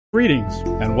Greetings,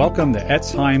 and welcome to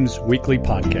Etz Chaim's weekly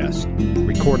podcast,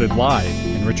 recorded live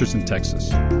in Richardson,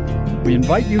 Texas. We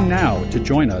invite you now to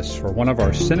join us for one of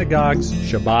our synagogue's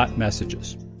Shabbat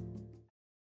messages.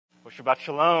 Well, Shabbat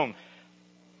Shalom.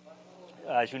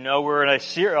 As you know, we're in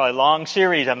a long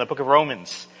series on the book of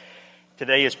Romans.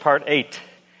 Today is part 8.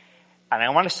 And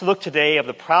I want us to look today of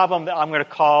the problem that I'm going to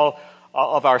call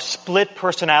of our split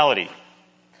personality.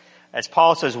 As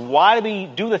Paul says, why do we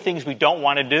do the things we don't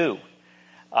want to do?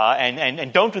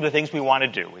 And don't do the things we want to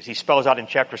do, as he spells out in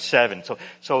chapter 7.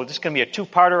 So this is going to be a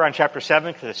two-parter on chapter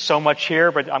 7, because there's so much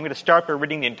here, but I'm going to start by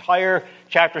reading the entire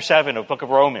chapter 7 of the book of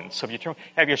Romans. So if you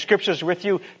have your scriptures with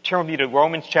you, turn with me to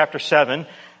Romans chapter 7.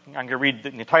 I'm going to read the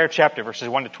entire chapter, verses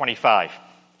 1 to 25.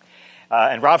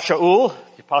 And Rav Shaul,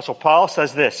 the Apostle Paul,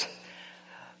 says this: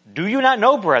 "Do you not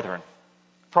know, brethren,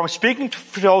 from speaking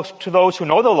to those who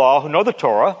know the law, who know the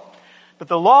Torah, that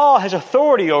the law has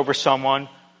authority over someone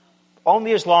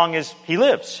only as long as he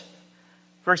lives?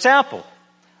 For example,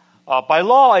 by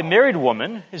law, a married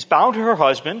woman is bound to her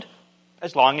husband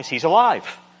as long as he's alive.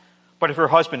 But if her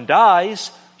husband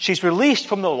dies, she's released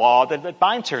from the law that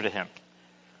binds her to him.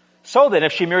 So then,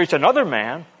 if she marries another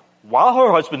man while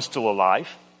her husband's still alive,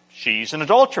 she's an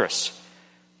adulteress.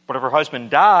 But if her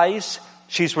husband dies,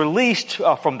 she's released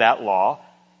from that law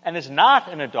and is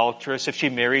not an adulteress if she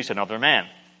marries another man.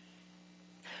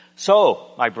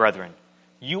 So, my brethren,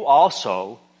 you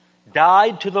also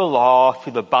died to the law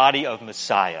through the body of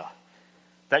Messiah,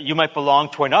 that you might belong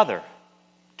to another,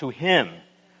 to him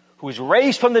who was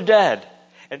raised from the dead,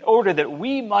 in order that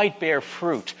we might bear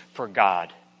fruit for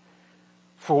God.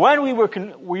 For when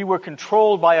we were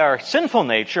controlled by our sinful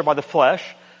nature, by the flesh,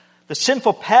 the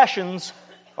sinful passions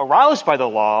aroused by the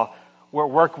law were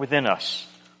at work within us,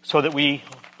 so that we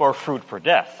bore fruit for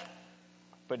death.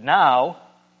 But now,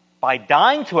 by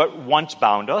dying to what once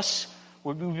bound us,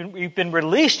 we've been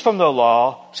released from the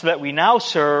law so that we now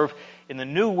serve in the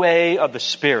new way of the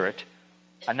Spirit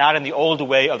and not in the old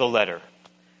way of the letter.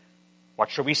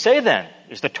 What shall we say then?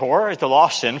 Is the law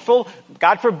sinful?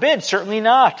 God forbid, certainly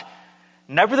not.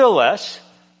 Nevertheless,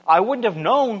 I wouldn't have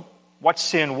known what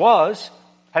sin was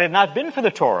had it not been for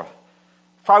the Torah.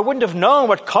 For I wouldn't have known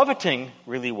what coveting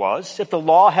really was if the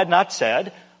law had not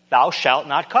said, "Thou shalt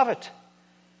not covet."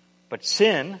 But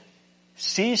sin,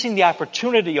 seizing the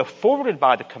opportunity afforded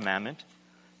by the commandment,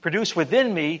 produced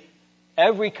within me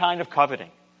every kind of coveting.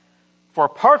 For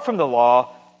apart from the law,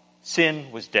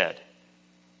 sin was dead.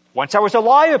 Once I was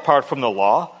alive apart from the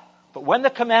law, but when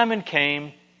the commandment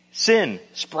came, sin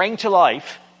sprang to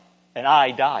life, and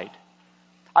I died.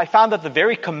 I found that the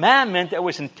very commandment that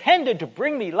was intended to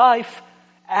bring me life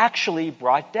actually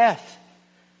brought death.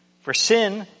 For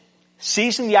sin,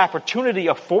 seizing the opportunity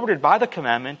afforded by the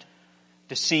commandment,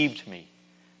 deceived me,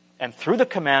 and through the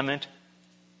commandment,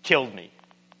 killed me,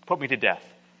 put me to death.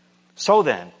 So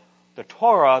then, the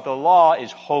Torah, the law,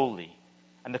 is holy,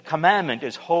 and the commandment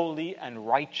is holy and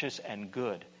righteous and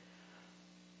good.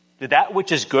 Did that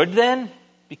which is good, then,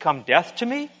 become death to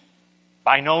me?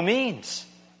 By no means.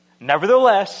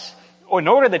 Nevertheless, in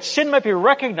order that sin might be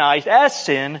recognized as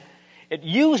sin, it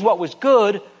used what was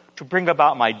good to bring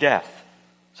about my death,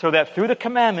 so that through the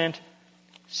commandment,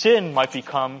 sin might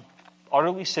become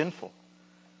utterly sinful.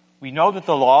 We know that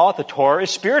the law, the Torah,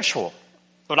 is spiritual,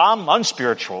 but I'm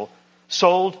unspiritual,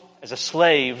 sold as a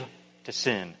slave to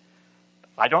sin.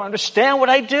 I don't understand what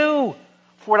I do.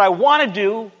 For what I want to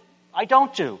do, I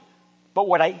don't do. But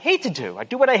what I hate to do, I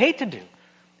do what I hate to do.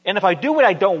 And if I do what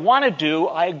I don't want to do,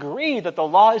 I agree that the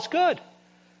law is good.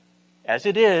 As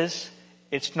it is,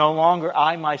 it's no longer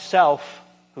I myself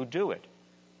who do it,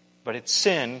 but it's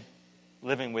sin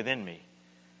living within me.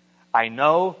 I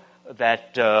know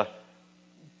that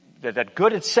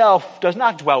good itself does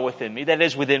not dwell within me, that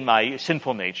is, within my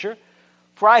sinful nature.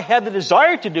 For I have the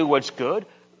desire to do what's good,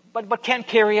 but can't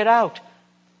carry it out.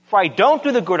 For I don't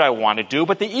do the good I want to do,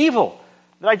 but the evil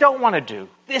that I don't want to do,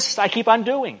 this I keep on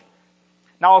doing.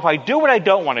 Now, if I do what I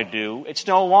don't want to do, it's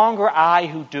no longer I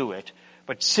who do it,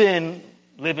 but sin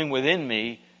living within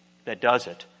me that does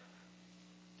it.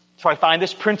 So I find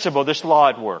this principle, this law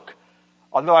at work.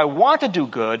 Although I want to do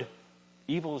good,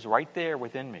 evil is right there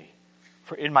within me.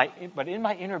 But in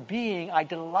my inner being, I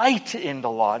delight in the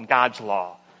law, in God's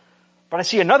law. But I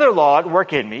see another law at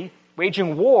work in me,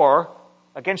 waging war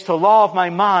against the law of my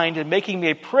mind and making me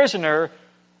a prisoner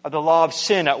of the law of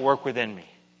sin at work within me.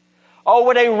 Oh,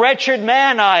 what a wretched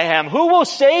man I am! Who will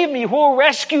save me? Who will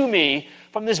rescue me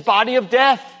from this body of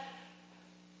death?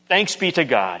 Thanks be to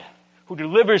God, who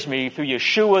delivers me through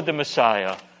Yeshua the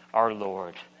Messiah, our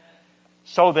Lord.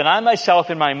 So then I myself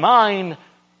in my mind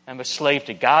am a slave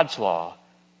to God's law,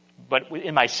 but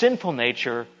in my sinful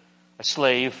nature, a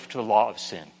slave to the law of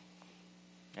sin.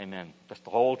 Amen. That's the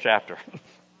whole chapter.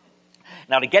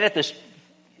 Now, to get at this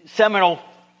seminal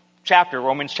chapter,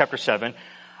 Romans chapter 7,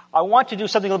 I want to do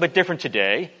something a little bit different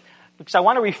today, because I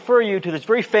want to refer you to this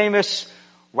very famous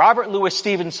Robert Louis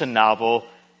Stevenson novel,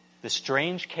 The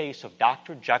Strange Case of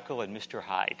Dr. Jekyll and Mr.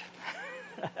 Hyde.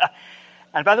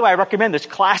 And by the way, I recommend this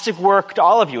classic work to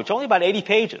all of you. It's only about 80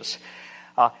 pages.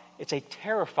 It's a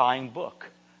terrifying book,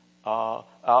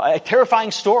 a terrifying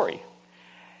story.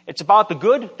 It's about the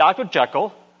good Dr.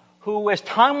 Jekyll, who, as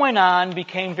time went on,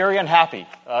 became very unhappy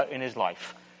in his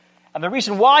life. And the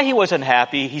reason why he was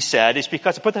unhappy, he said, is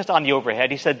because, I put this on the overhead,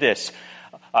 he said this,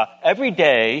 every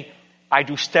day I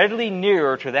drew steadily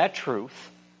nearer to that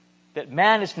truth that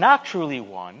man is not truly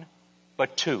one,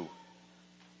 but two.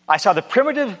 I saw the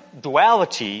primitive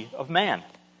duality of man.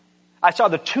 I saw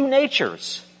the two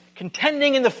natures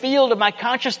contending in the field of my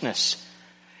consciousness.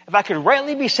 If I could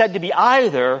rightly be said to be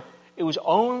either, it was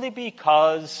only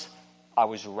because I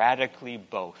was radically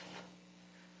both.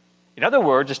 In other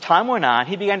words, as time went on,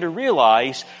 he began to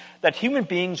realize that human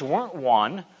beings weren't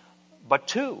one, but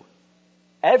two.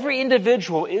 Every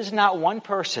individual is not one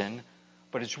person,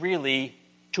 but it's really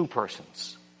two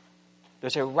persons.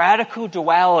 There's a radical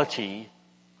duality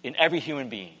in every human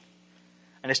being.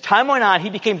 And as time went on,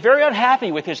 he became very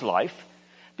unhappy with his life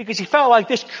because he felt like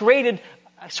this created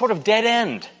a sort of dead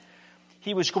end.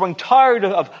 He was growing tired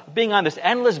of being on this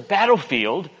endless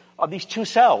battlefield of these two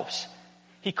selves.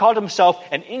 He called himself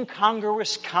an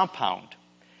incongruous compound.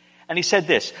 And he said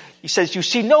this. He says, you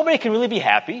see, nobody can really be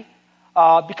happy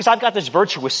because I've got this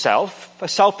virtuous self, a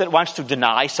self that wants to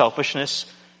deny selfishness.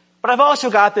 But I've also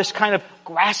got this kind of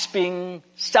grasping,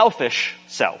 selfish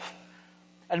self.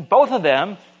 And both of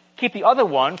them keep the other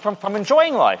one from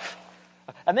enjoying life.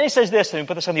 And then he says this, and we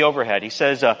put this on the overhead. He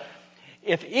says,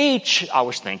 if each, I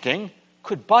was thinking,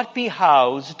 could but be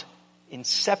housed in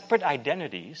separate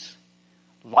identities,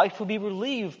 life would be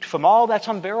relieved from all that's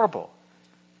unbearable.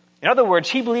 In other words,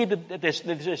 he believed that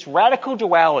this radical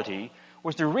duality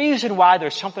was the reason why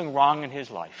there's something wrong in his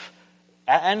life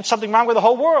and something wrong with the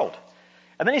whole world.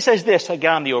 And then he says this,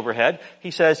 again on the overhead.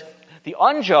 He says, the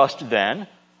unjust then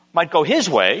might go his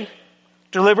way,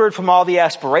 delivered from all the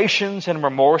aspirations and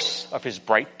remorse of his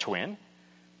bright twin,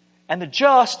 and the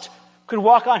just could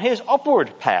walk on his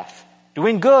upward path,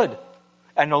 doing good,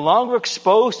 and no longer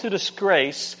exposed to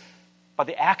disgrace by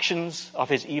the actions of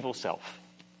his evil self,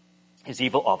 his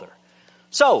evil other.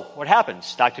 So, what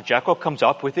happens? Dr. Jekyll comes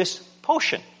up with this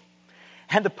potion.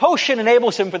 And the potion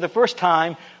enables him for the first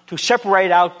time to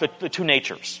separate out the two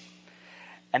natures.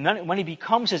 And then when he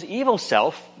becomes his evil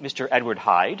self, Mr. Edward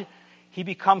Hyde, he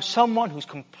becomes someone who's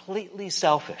completely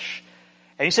selfish.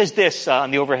 And he says this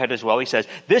on the overhead as well. He says,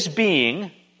 this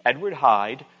being, Edward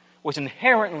Hyde, was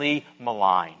inherently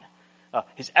malign.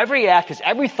 His every act, his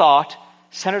every thought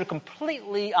centered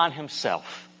completely on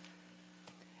himself.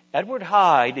 Edward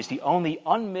Hyde is the only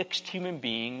unmixed human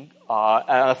being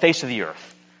on the face of the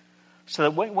earth. So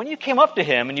that when you came up to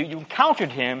him and you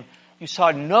encountered him, you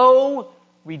saw no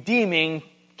redeeming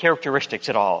characteristics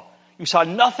at all. You saw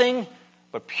nothing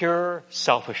but pure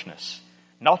selfishness.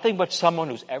 Nothing but someone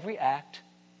whose every act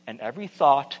and every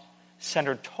thought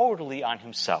centered totally on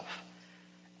himself.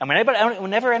 And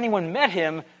whenever anyone met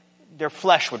him, their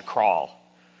flesh would crawl.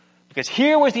 Because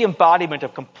here was the embodiment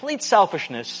of complete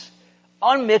selfishness,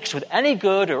 unmixed with any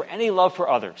good or any love for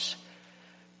others.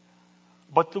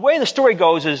 But the way the story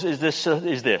goes is this.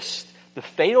 The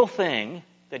fatal thing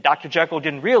that Dr. Jekyll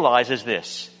didn't realize is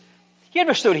this. He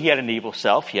understood he had an evil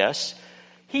self, yes.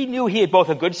 He knew he had both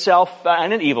a good self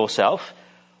and an evil self,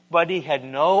 but he had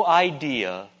no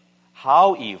idea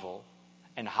how evil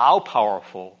and how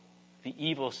powerful the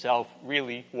evil self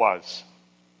really was.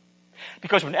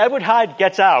 Because when Edward Hyde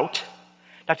gets out,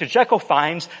 Dr. Jekyll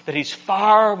finds that he's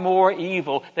far more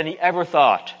evil than he ever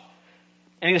thought.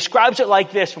 And he describes it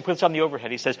like this, and puts it on the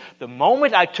overhead. He says, the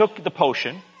moment I took the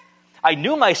potion, I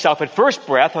knew myself at first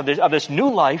breath of this new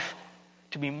life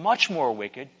to be much more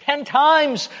wicked, 10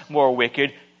 times more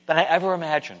wicked than I ever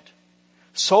imagined.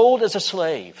 Sold as a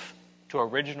slave to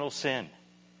original sin.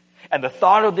 And the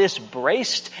thought of this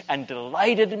braced and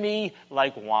delighted me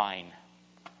like wine.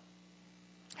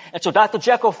 And so Dr.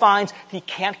 Jekyll finds he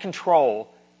can't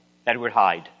control Edward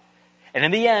Hyde. And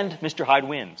in the end, Mr. Hyde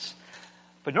wins.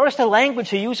 But notice the language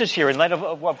he uses here in light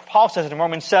of what Paul says in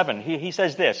Romans 7. He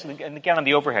says this, and again on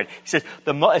the overhead. He says,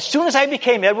 as soon as I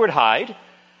became Edward Hyde,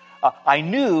 I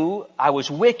knew I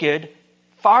was wicked,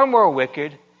 far more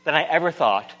wicked than I ever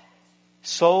thought,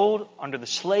 sold under the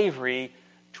slavery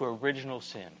to original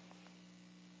sin.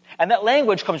 And that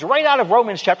language comes right out of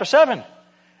Romans chapter 7.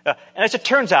 And as it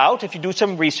turns out, if you do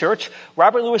some research,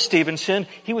 Robert Louis Stevenson,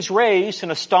 he was raised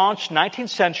in a staunch 19th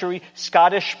century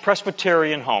Scottish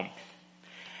Presbyterian home.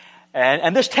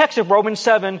 And this text of Romans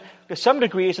 7, to some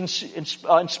degree, has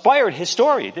inspired his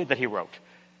story that he wrote.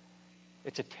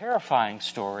 It's a terrifying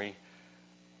story,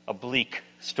 a bleak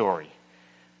story.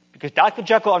 Because Dr.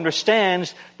 Jekyll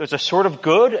understands there's a sort of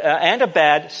good and a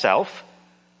bad self,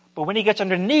 but when he gets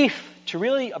underneath to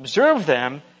really observe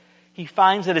them, he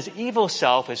finds that his evil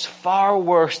self is far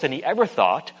worse than he ever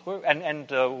thought, and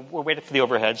we're waiting for the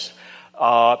overheads,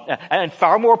 and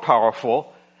far more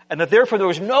powerful, and that therefore there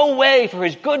was no way for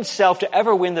his good self to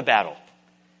ever win the battle.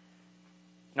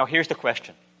 Now here's the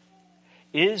question.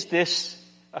 Is this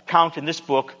account in this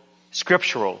book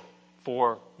scriptural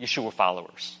for Yeshua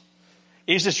followers?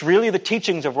 Is this really the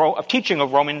teaching of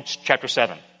Romans chapter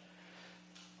 7?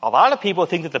 A lot of people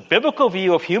think that the biblical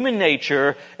view of human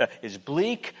nature is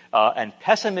bleak and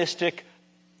pessimistic,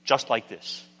 just like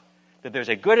this. That there's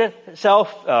a good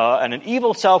self and an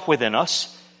evil self within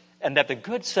us, and that the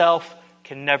good self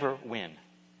can never win.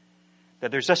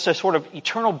 That there's just a sort of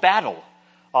eternal battle,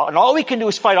 and all we can do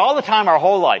is fight all the time our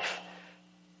whole life.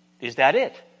 Is that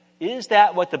it? Is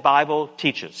that what the Bible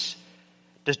teaches?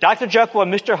 Does Dr. Jekyll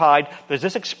and Mr. Hyde, does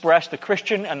this express the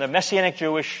Christian and the Messianic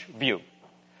Jewish view?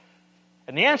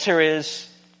 And the answer is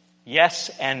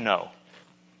yes and no.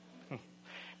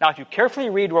 Now, if you carefully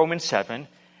read Romans 7,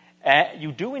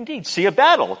 you do indeed see a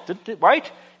battle, right?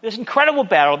 This incredible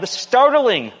battle, this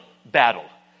startling battle.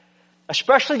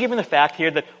 Especially given the fact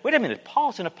here that, wait a minute,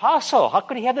 Paul's an apostle. How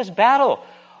could he have this battle?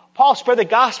 Paul spread the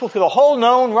gospel through the whole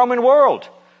known Roman world.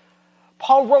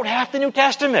 Paul wrote half the New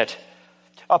Testament.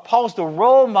 Paul's the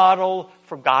role model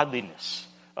for godliness.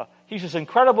 He's this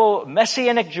incredible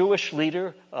Messianic Jewish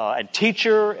leader and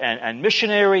teacher and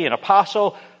missionary and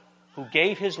apostle who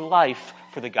gave his life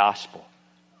for the gospel.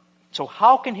 So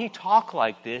how can he talk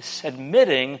like this,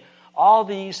 admitting all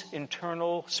these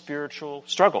internal spiritual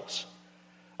struggles?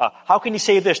 How can he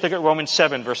say this? Look at Romans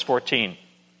 7, verse 14.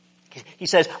 He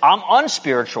says, I'm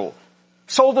unspiritual,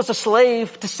 sold as a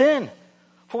slave to sin.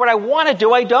 For what I want to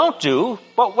do, I don't do,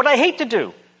 but what I hate to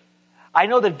do. I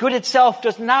know that good itself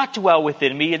does not dwell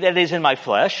within me, that is in my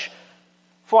flesh.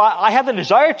 For I have the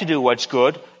desire to do what's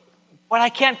good, but I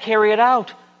can't carry it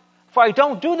out. For I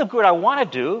don't do the good I want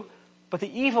to do, but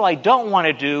the evil I don't want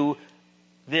to do,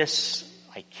 this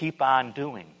I keep on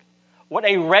doing. What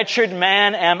a wretched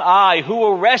man am I, who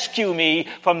will rescue me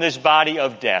from this body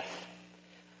of death?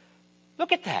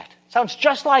 Look at that. Sounds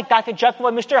just like Dr. Jekyll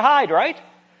and Mr. Hyde, right?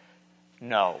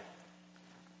 No.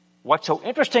 What's so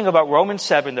interesting about Romans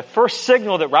 7, the first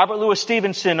signal that Robert Louis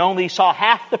Stevenson only saw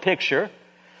half the picture,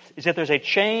 is that there's a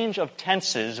change of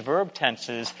tenses, verb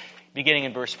tenses, beginning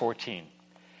in verse 14.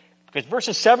 Because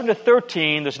verses 7 to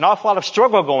 13, there's an awful lot of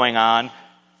struggle going on,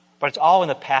 but it's all in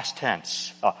the past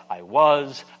tense. I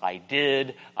was, I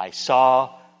did, I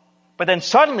saw. But then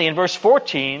suddenly in verse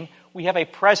 14, we have a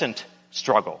present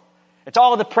struggle. It's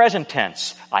all in the present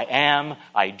tense. I am,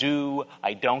 I do,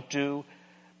 I don't do.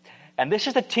 And this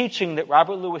is the teaching that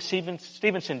Robert Louis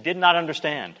Stevenson did not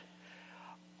understand.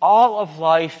 All of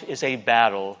life is a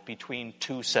battle between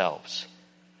two selves.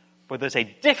 But there's a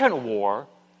different war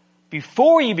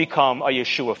before you become a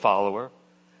Yeshua follower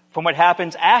from what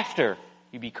happens after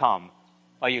you become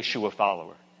a Yeshua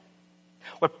follower.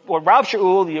 What Rav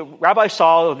Shaul, the Rabbi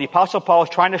Saul, the Apostle Paul is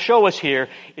trying to show us here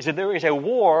is that there is a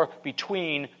war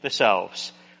between the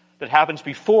selves that happens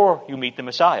before you meet the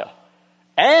Messiah.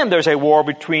 And there's a war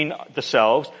between the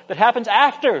selves that happens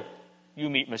after you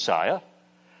meet Messiah.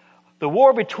 The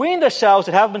war between the selves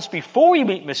that happens before you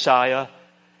meet Messiah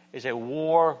is a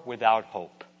war without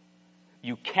hope.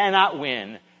 You cannot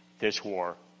win this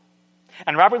war.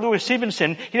 And Robert Louis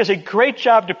Stevenson, he does a great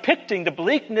job depicting the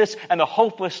bleakness and the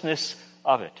hopelessness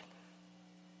of it.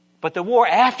 But the war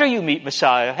after you meet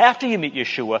Messiah, after you meet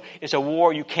Yeshua, is a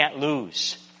war you can't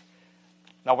lose.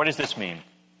 Now, what does this mean?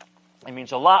 It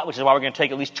means a lot, which is why we're going to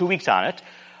take at least 2 weeks on it.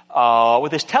 What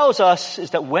this tells us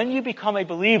is that when you become a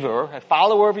believer, a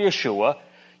follower of Yeshua,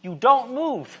 you don't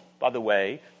move, by the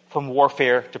way, from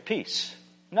warfare to peace.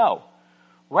 No.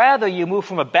 Rather, you move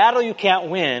from a battle you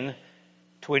can't win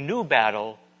to a new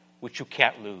battle which you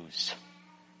can't lose.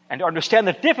 And to understand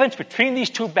the difference between these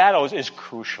two battles is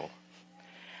crucial.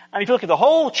 And if you look at the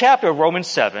whole chapter of Romans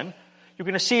 7, you're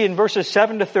going to see in verses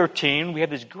 7 to 13, we have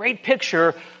this great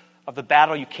picture of the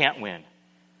battle you can't win,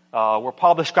 where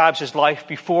Paul describes his life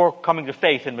before coming to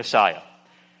faith in Messiah.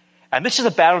 And this is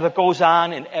a battle that goes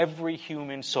on in every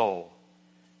human soul.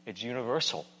 It's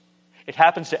universal. It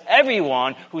happens to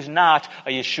everyone who's not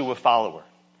a Yeshua follower.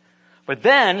 But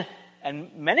then,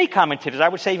 And many commentators, I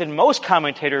would say even most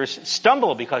commentators,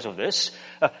 stumble because of this,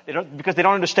 because they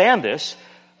don't understand this.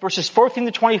 Verses 14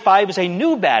 to 25 is a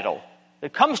new battle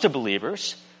that comes to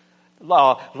believers.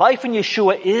 Life in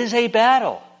Yeshua is a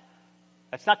battle.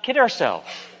 Let's not kid ourselves,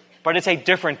 but it's a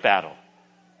different battle,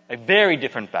 a very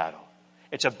different battle.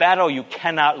 It's a battle you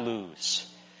cannot lose.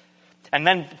 And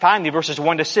then finally, verses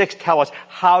 1 to 6 tell us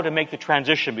how to make the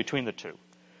transition between the two.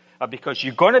 Because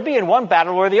you're going to be in one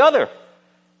battle or the other.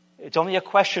 It's only a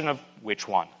question of which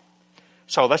one.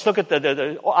 So let's look at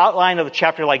the outline of the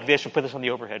chapter like this, and put this on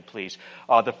the overhead, please.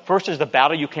 The first is the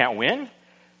battle you can't win.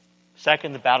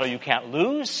 Second, the battle you can't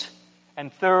lose.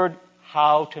 And third,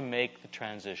 how to make the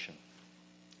transition.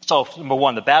 So, number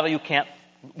one, the battle you can't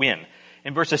win.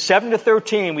 In verses 7 to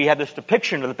 13, we have this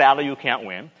depiction of the battle you can't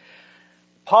win.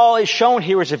 Paul is shown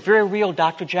here as a very real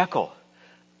Dr. Jekyll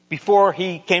before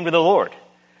he came to the Lord.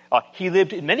 He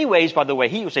lived in many ways, by the way.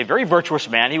 He was a very virtuous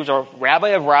man. He was a rabbi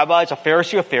of rabbis, a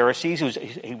Pharisee of Pharisees.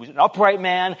 He was an upright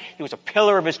man. He was a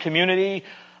pillar of his community.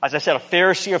 As I said, a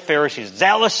Pharisee of Pharisees,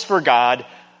 zealous for God,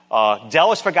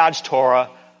 zealous for God's Torah,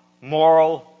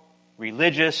 moral,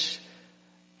 religious.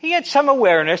 He had some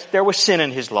awareness there was sin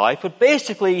in his life, but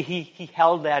basically he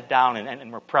held that down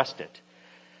and repressed it.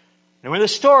 Now in the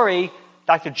story,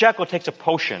 Dr. Jekyll takes a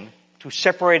potion to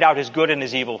separate out his good and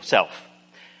his evil self.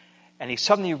 And he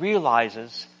suddenly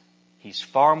realizes he's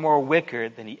far more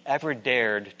wicked than he ever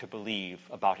dared to believe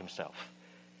about himself.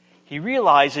 He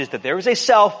realizes that there is a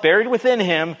self buried within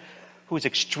him who is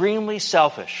extremely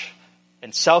selfish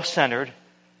and self-centered,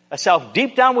 a self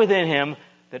deep down within him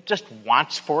that just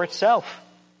wants for itself.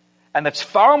 And that's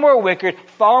far more wicked,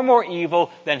 far more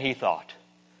evil than he thought.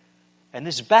 And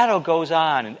this battle goes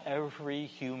on in every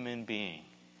human being.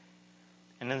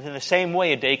 And in the same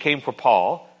way, a day came for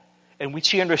Paul in which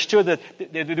he understood that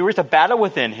there was a battle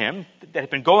within him that had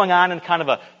been going on in kind of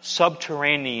a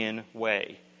subterranean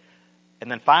way. And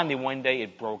then finally, one day,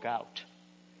 it broke out.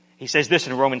 He says this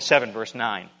in Romans 7, verse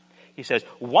 9. He says,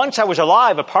 "Once I was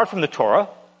alive apart from the Torah,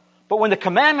 but when the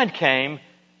commandment came,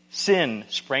 sin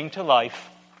sprang to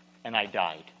life, and I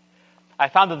died." I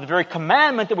found that the very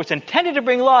commandment that was intended to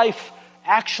bring life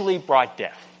actually brought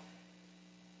death.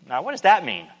 Now, what does that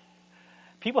mean?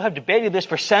 People have debated this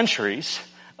for centuries.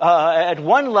 At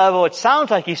one level, it sounds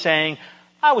like he's saying,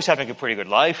 I was having a pretty good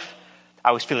life.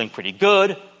 I was feeling pretty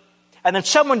good. And then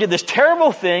someone did this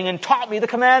terrible thing and taught me the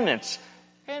commandments.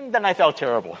 And then I felt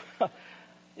terrible.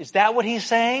 Is that what he's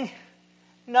saying?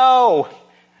 No.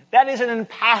 That is an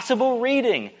impossible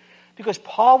reading. Because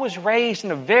Paul was raised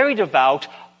in a very devout,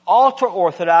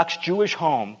 ultra-Orthodox Jewish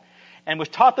home and was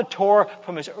taught the Torah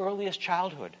from his earliest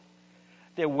childhood.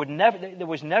 There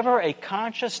was never a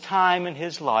conscious time in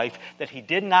his life that he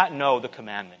did not know the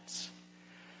commandments.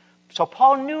 So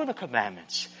Paul knew the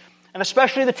commandments, and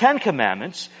especially the 10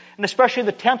 commandments, and especially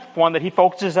the 10th one that he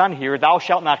focuses on here, thou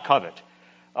shalt not covet.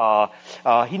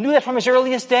 He knew that from his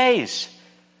earliest days.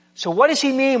 So what does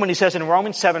he mean when he says in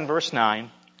Romans 7, verse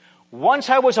 9, once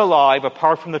I was alive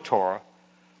apart from the Torah,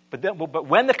 but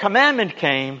when the commandment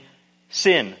came,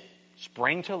 sin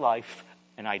sprang to life,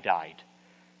 and I died.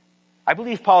 I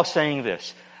believe Paul's saying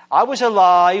this. I was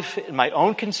alive in my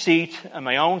own conceit and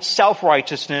my own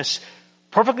self-righteousness,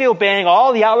 perfectly obeying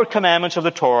all the outward commandments of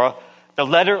the Torah, the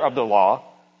letter of the law,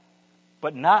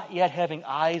 but not yet having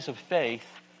eyes of faith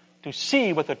to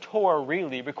see what the Torah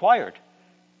really required.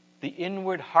 The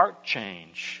inward heart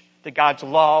change that God's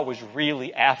law was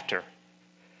really after.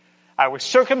 I was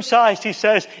circumcised, he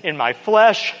says, in my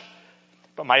flesh,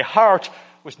 but my heart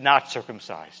was not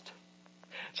circumcised.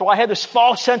 So I had this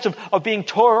false sense of being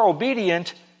Torah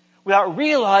obedient without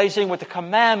realizing what the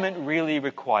commandment really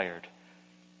required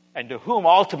and to whom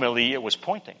ultimately it was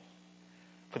pointing.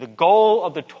 For the goal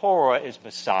of the Torah is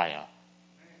Messiah.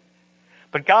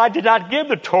 But God did not give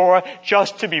the Torah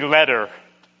just to be letter.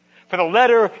 For the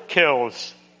letter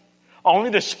kills.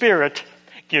 Only the Spirit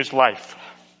gives life.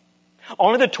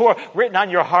 Only the Torah written on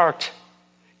your heart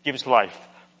gives life.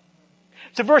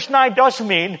 So verse 9 does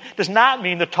not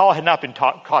mean that Paul had not been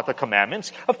taught the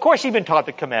commandments. Of course he'd been taught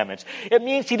the commandments. It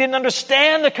means he didn't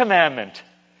understand the commandment.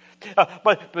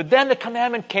 But then the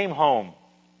commandment came home.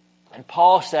 And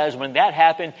Paul says when that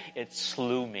happened, it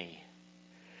slew me.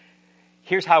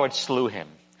 Here's how it slew him.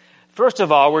 First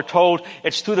of all, we're told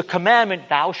it's through the commandment,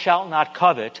 thou shalt not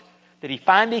covet, that he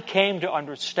finally came to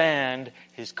understand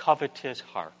his covetous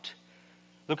heart.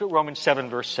 Look at Romans 7,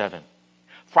 verse 7.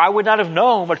 For I would not have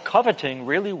known what coveting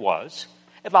really was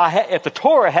if the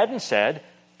Torah hadn't said,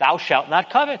 thou shalt not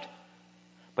covet.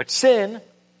 But sin,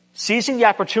 seizing the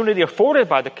opportunity afforded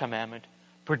by the commandment,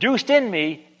 produced in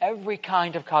me every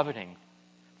kind of coveting.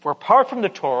 For apart from the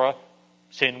Torah,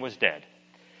 Sin was dead.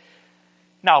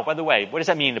 Now, by the way, what does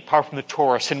that mean? Apart from the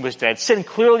Torah, sin was dead. Sin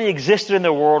clearly existed in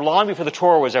the world long before the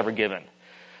Torah was ever given.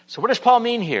 So what does Paul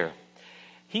mean here?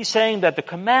 He's saying that the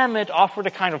commandment offered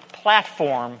a kind of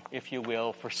platform, if you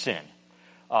will, for sin.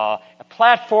 A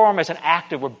platform as an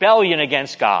act of rebellion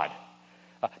against God.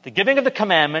 The giving of the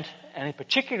commandment, and in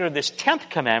particular this 10th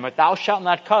commandment, thou shalt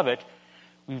not covet,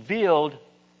 revealed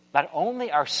not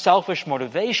only our selfish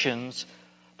motivations,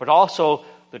 but also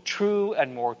the true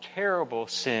and more terrible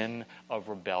sin of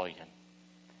rebellion.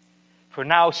 For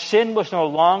now, sin was no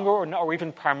longer or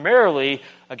even primarily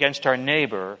against our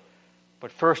neighbor,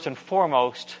 but first and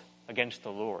foremost against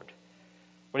the Lord.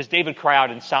 What does David cry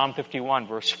out in Psalm 51,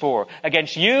 verse 4?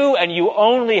 Against you and you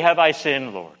only have I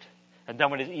sinned, Lord, and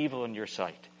done what is evil in your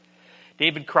sight.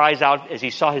 David cries out as he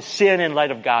saw his sin in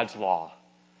light of God's law.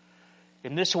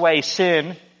 In this way,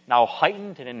 sin, now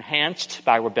heightened and enhanced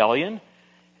by rebellion,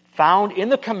 found in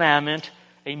the commandment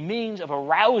a means of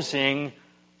arousing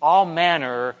all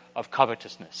manner of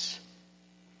covetousness.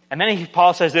 And then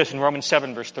Paul says this in Romans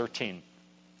 7, verse 13.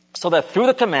 So that through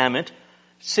the commandment,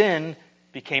 sin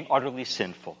became utterly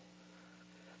sinful.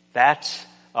 That's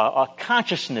a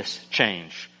consciousness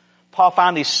change. Paul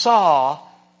finally saw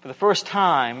for the first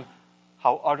time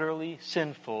how utterly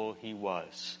sinful he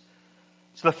was.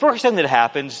 So the first thing that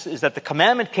happens is that the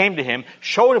commandment came to him,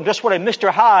 showed him just what a Mr.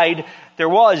 Hyde there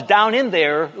was down in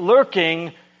there,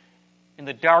 lurking in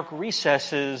the dark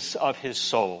recesses of his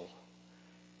soul.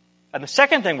 And the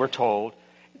second thing we're told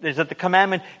is that the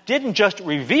commandment didn't just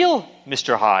reveal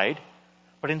Mr. Hyde,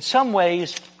 but in some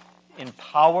ways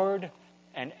empowered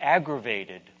and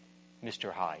aggravated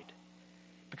Mr. Hyde.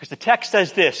 Because the text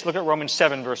says this, look at Romans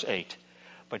 7, verse 8.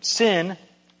 But sin,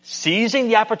 seizing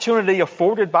the opportunity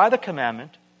afforded by the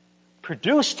commandment,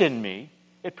 produced in me,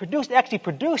 actually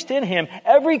produced in him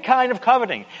every kind of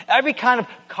coveting, every kind of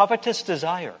covetous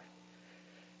desire.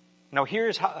 Now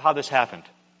here's how this happened.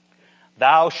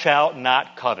 Thou shalt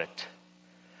not covet.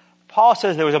 Paul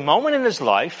says there was a moment in his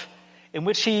life in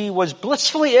which he was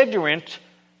blissfully ignorant,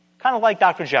 kind of like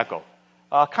Dr. Jekyll,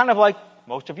 kind of like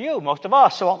most of you, most of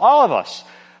us, all of us.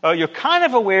 You're kind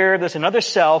of aware there's another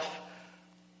self,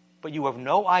 but you have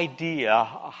no idea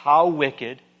how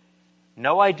wicked,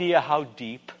 no idea how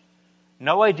deep,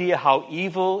 no idea how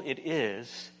evil it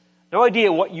is, no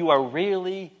idea what you are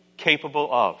really capable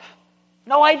of.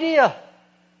 No idea.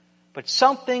 But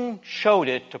something showed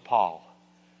it to Paul.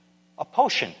 A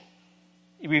potion.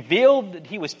 It revealed that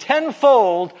he was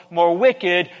tenfold more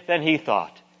wicked than he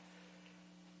thought.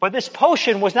 But this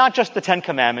potion was not just the 10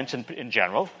 Commandments in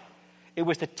general. It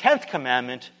was the 10th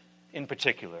commandment in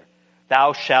particular.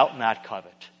 Thou shalt not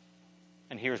covet.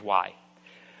 And here's why.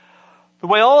 The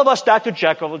way all of us, Dr.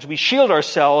 Jekyll, we shield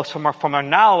ourselves from our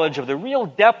knowledge of the real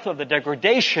depth of the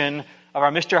degradation of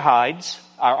our Mr. Hydes,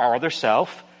 our other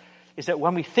self, is that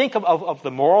when we think of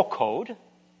the moral code,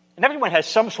 and everyone has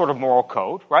some sort of moral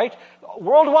code, right?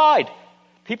 Worldwide.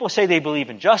 People say they believe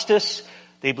in justice,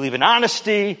 they believe in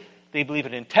honesty, they believe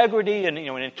in integrity and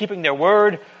in keeping their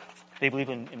word. They believe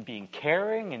in being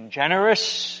caring and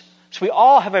generous. So we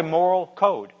all have a moral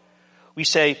code. We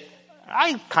say,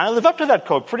 I kind of live up to that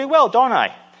code pretty well, don't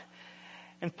I?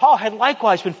 And Paul had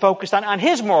likewise been focused on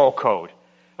his moral code,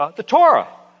 the Torah.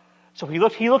 So he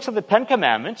looks at the 10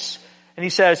 Commandments and he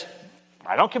says,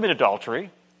 I don't commit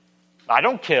adultery. I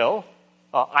don't kill.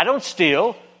 I don't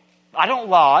steal. I don't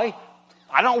lie.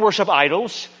 I don't worship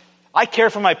idols. I care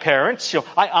for my parents.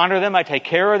 I honor them. I take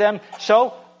care of them.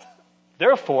 So,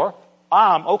 therefore,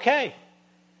 I'm okay.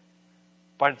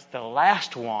 But it's the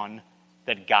last one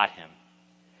that got him.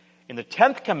 In the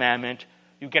 10th commandment,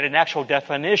 you get an actual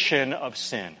definition of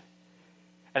sin.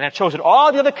 And that shows that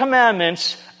all the other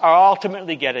commandments are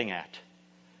ultimately getting at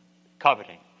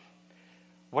coveting.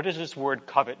 What does this word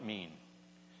covet mean?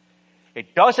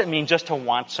 It doesn't mean just to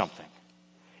want something.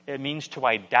 It means to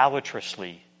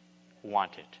idolatrously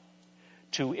want it.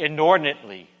 To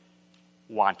inordinately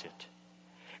want it.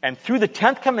 And through the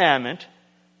 10th commandment,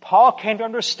 Paul came to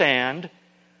understand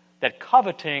that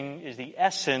coveting is the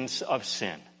essence of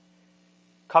sin.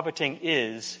 Coveting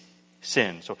is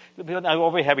sin. So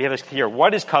over here we have this here.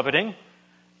 What is coveting?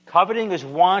 Coveting is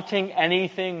wanting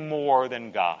anything more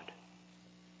than God.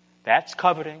 That's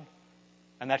coveting,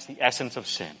 and that's the essence of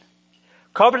sin.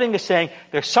 Coveting is saying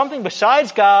there's something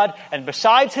besides God and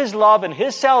besides His love and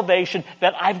His salvation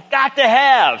that I've got to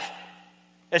have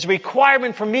as a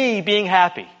requirement for me being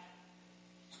happy.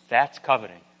 That's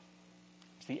coveting.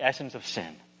 It's the essence of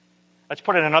sin. Let's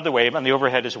put it another way on the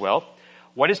overhead as well.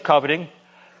 What is coveting?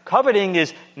 Coveting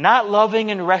is not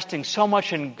loving and resting so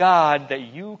much in God that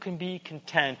you can be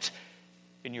content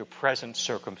in your present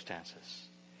circumstances.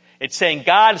 It's saying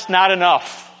God's not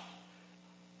enough.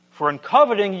 For in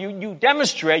coveting, you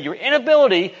demonstrate your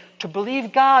inability to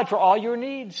believe God for all your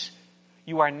needs.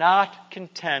 You are not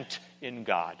content in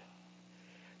God.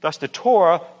 Thus the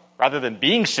Torah, rather than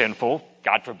being sinful,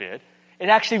 God forbid, it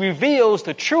actually reveals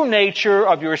the true nature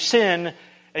of your sin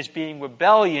as being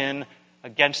rebellion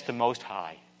against the Most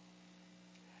High,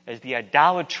 as the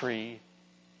idolatry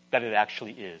that it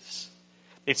actually is.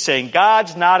 It's saying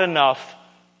God's not enough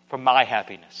for my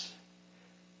happiness.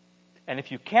 And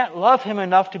if you can't love Him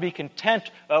enough to be content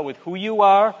with who you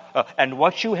are and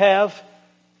what you have,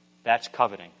 that's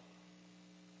coveting.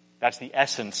 That's the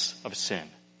essence of sin.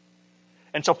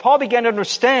 And so Paul began to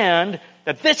understand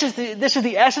that this is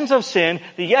the essence of sin,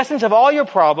 the essence of all your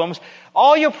problems.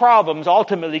 All your problems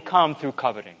ultimately come through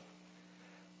coveting.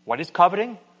 What is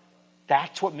coveting?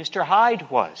 That's what Mr. Hyde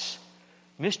was.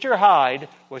 Mr. Hyde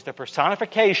was the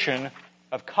personification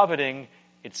of coveting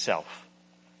itself.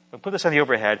 We'll put this on the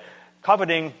overhead.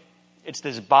 Coveting, it's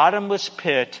this bottomless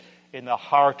pit in the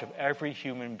heart of every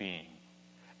human being.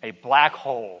 A black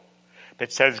hole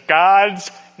that says,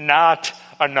 God's not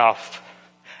enough.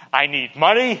 I need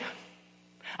money.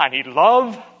 I need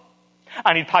love.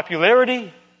 I need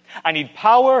popularity. I need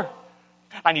power.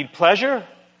 I need pleasure.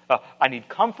 I need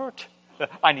comfort.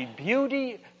 I need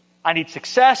beauty. I need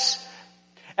success.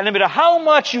 And no matter how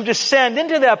much you descend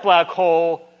into that black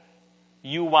hole,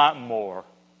 you want more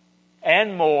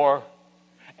and more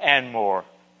and more.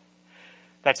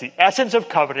 That's the essence of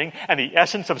coveting and the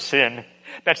essence of sin.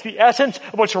 That's the essence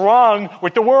of what's wrong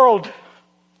with the world.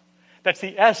 That's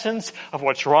the essence of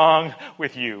what's wrong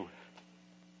with you.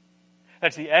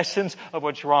 That's the essence of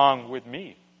what's wrong with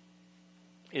me.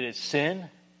 It is sin.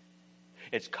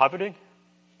 It's coveting.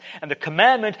 And the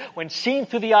commandment, when seen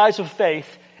through the eyes of faith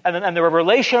and the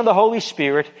revelation of the Holy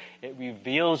Spirit, it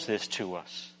reveals this to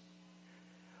us.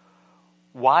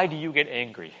 Why do you get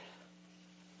angry?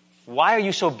 Why are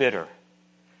you so bitter?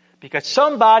 Because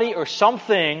somebody or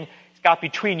something got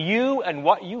between you and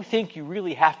what you think you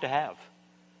really have to have.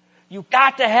 You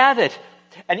got to have it.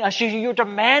 And as you're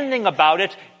demanding about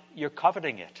it, you're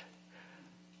coveting it.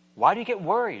 Why do you get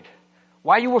worried?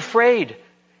 Why are you afraid?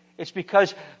 It's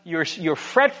because you're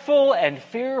fretful and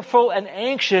fearful and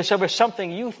anxious over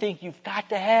something you think you've got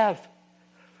to have.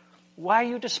 Why are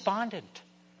you despondent?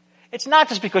 It's not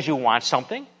just because you want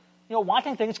something.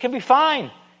 Wanting things can be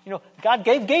fine. God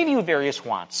gave you various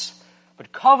wants.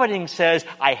 But coveting says,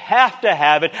 I have to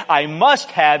have it. I must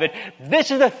have it. This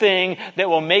is the thing that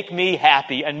will make me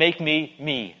happy and make me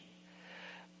me.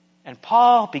 And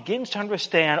Paul begins to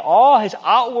understand all his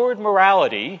outward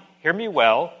morality, hear me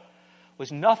well,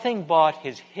 was nothing but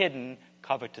his hidden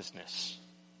covetousness.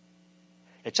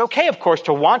 It's okay, of course,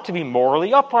 to want to be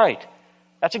morally upright.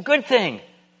 That's a good thing.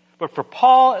 But for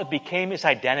Paul, it became his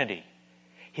identity,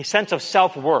 his sense of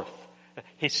self-worth,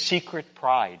 his secret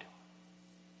pride,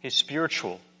 his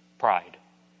spiritual pride.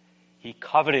 He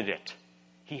coveted it.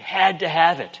 He had to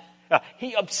have it.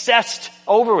 He obsessed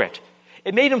over it.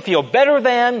 It made him feel better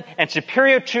than and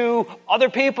superior to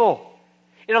other people.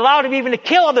 It allowed him even to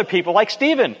kill other people, like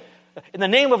Stephen, in the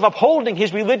name of upholding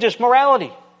his religious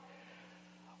morality.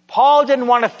 Paul didn't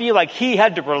want to feel like he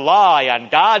had to rely on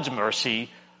God's mercy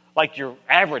like your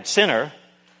average sinner.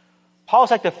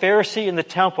 Paul's like the Pharisee in the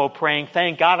temple praying,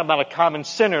 thank God I'm not a common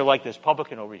sinner like this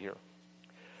publican over here.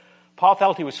 Paul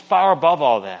felt he was far above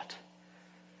all that.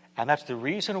 And that's the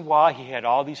reason why he had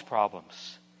all these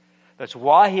problems. That's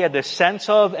why he had this sense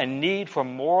of and need for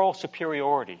moral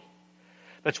superiority.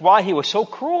 That's why he was so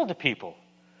cruel to people.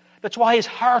 That's why his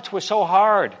heart was so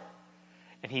hard.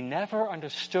 And he never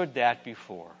understood that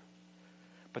before.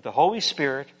 But the Holy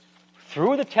Spirit,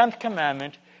 through the 10th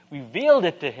commandment, revealed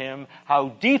it to him how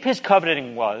deep his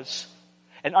coveting was.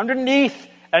 And underneath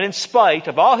and in spite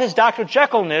of all his Dr.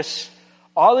 Jekyllness,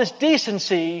 all his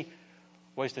decency,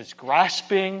 was this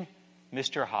grasping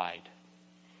Mr. Hyde.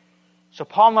 So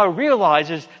Paul now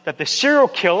realizes that the serial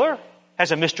killer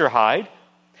has a Mr. Hyde,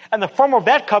 and the form of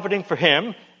that coveting for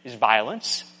him is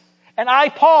violence. And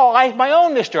Paul, I have my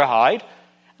own Mr. Hyde,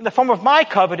 and the form of my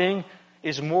coveting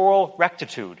is moral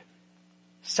rectitude,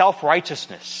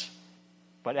 self-righteousness.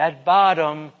 But at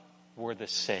bottom, we're the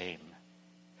same.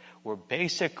 We're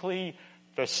basically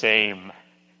the same.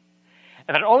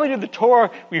 And not only did the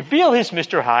Torah reveal his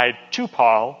Mr. Hyde to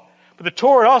Paul, but the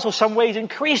Torah also in some ways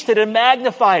increased it and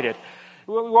magnified it.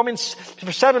 Romans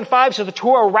 7:5 says the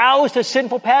Torah aroused his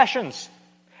sinful passions.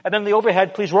 And then the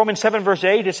overhead, please, Romans 7 verse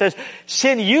 8, it says,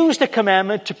 sin used the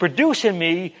commandment to produce in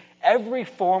me every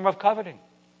form of coveting.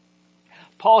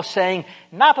 Paul's saying,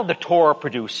 not that the Torah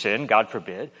produced sin, God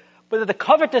forbid, but that the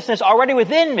covetousness already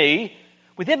within me,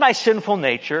 within my sinful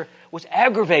nature, was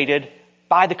aggravated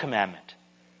by the commandment.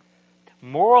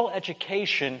 Moral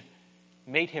education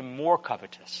made him more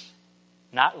covetous,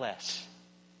 not less.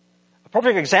 A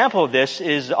perfect example of this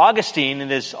is Augustine in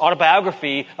his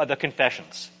autobiography of the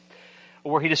Confessions,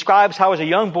 where he describes how as a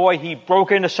young boy he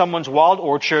broke into someone's wild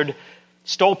orchard,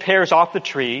 stole pears off the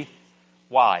tree.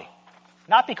 Why?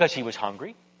 Not because he was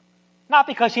hungry, not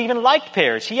because he even liked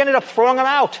pears. He ended up throwing them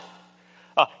out.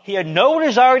 He had no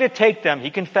desire to take them,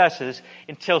 he confesses,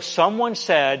 until someone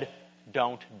said,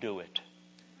 "Don't do it."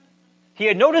 He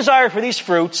had no desire for these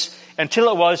fruits until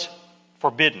it was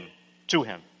forbidden to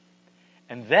him.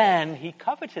 And then he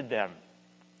coveted them.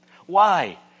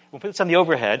 Why? We'll put this on the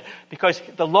overhead. Because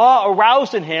the law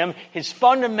aroused in him his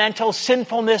fundamental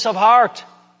sinfulness of heart.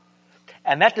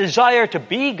 And that desire to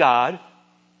be God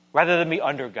rather than be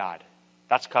under God.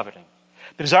 That's coveting.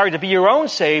 The desire to be your own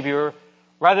Savior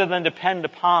rather than depend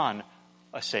upon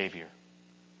a Savior.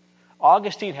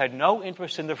 Augustine had no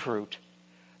interest in the fruit.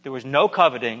 There was no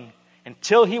coveting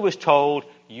until he was told,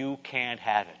 "You can't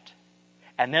have it."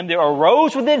 And then there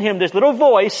arose within him this little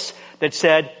voice that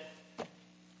said,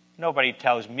 "Nobody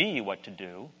tells me what to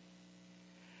do."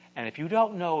 And if you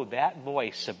don't know that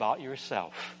voice about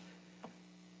yourself,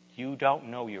 you don't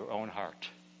know your own heart.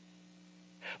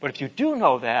 But if you do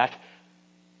know that,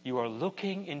 you are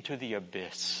looking into the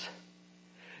abyss.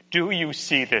 Do you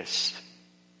see this?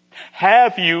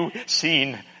 Have you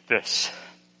seen this?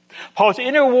 Paul's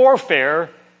inner warfare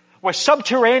was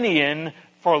subterranean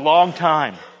for a long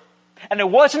time. And it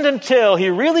wasn't until he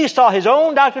really saw his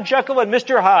own Dr. Jekyll and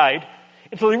Mr. Hyde,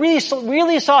 until he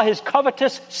really saw his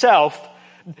covetous self,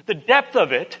 the depth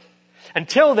of it,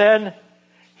 until then,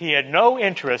 he had no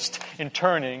interest in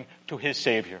turning to his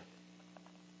Savior.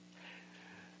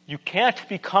 You can't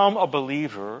become a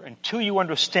believer until you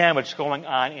understand what's going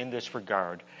on in this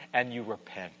regard, and you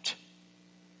repent.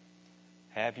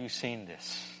 Have you seen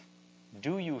this?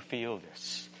 Do you feel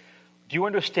this? Do you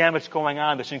understand what's going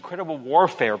on, this incredible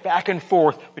warfare back and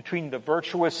forth between the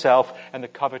virtuous self and the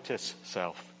covetous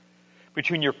self?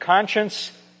 Between your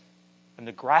conscience and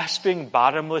the grasping,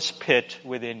 bottomless pit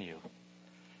within you.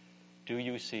 Do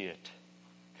you see it?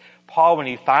 Paul, when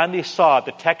he finally saw it,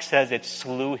 the text says it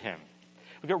slew him.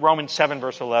 Look at Romans 7,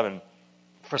 verse 11.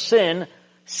 For sin,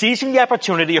 seizing the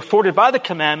opportunity afforded by the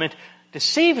commandment,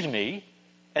 deceived me,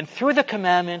 and through the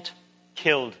commandment,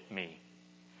 killed me.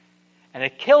 And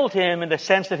it killed him in the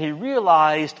sense that he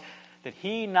realized that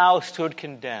he now stood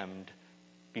condemned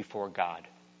before God.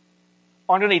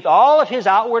 Underneath all of his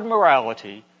outward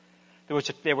morality,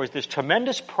 there was this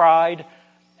tremendous pride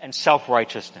and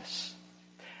self-righteousness.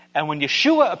 And when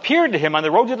Yeshua appeared to him on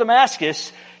the road to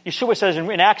Damascus, Yeshua says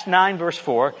in Acts 9, verse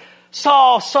 4,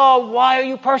 "Saul, Saul, why are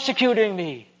you persecuting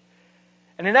me?"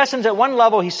 And in essence, at one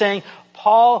level, he's saying,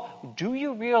 Paul, do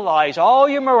you realize all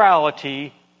your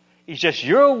morality is just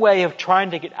your way of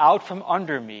trying to get out from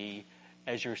under me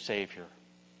as your Savior?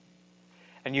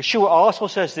 And Yeshua also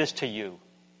says this to you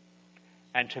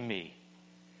and to me,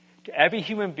 to every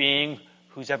human being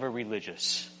who's ever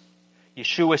religious.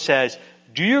 Yeshua says,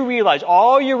 do you realize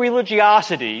all your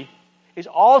religiosity is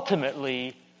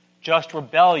ultimately just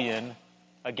rebellion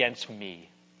against me?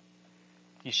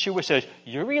 Yeshua says,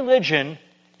 your religion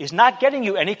is not getting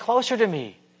you any closer to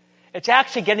me. It's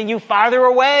actually getting you farther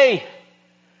away.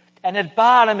 And at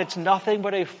bottom, it's nothing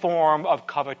but a form of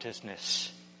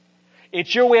covetousness.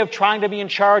 It's your way of trying to be in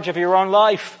charge of your own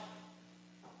life.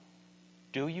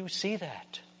 Do you see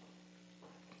that?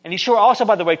 And Yeshua also,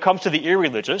 by the way, comes to the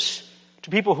irreligious, to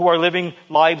people who are living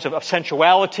lives of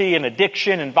sensuality and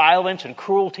addiction and violence and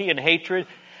cruelty and hatred.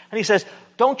 And he says,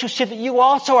 don't you see that you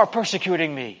also are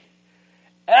persecuting me?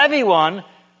 Everyone,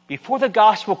 before the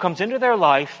gospel comes into their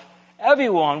life,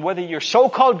 everyone, whether you're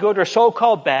so-called good or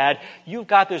so-called bad, you've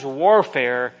got this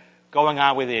warfare going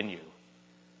on within you.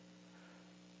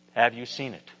 Have you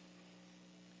seen it?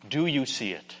 Do you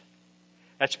see it?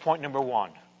 That's point number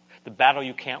one, the battle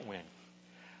you can't win.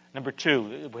 Number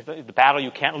two, the battle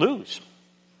you can't lose.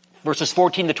 Verses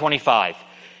 14 to 25.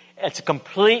 It's a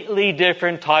completely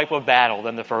different type of battle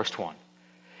than the first one.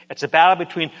 It's a battle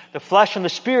between the flesh and the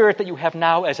spirit that you have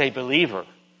now as a believer.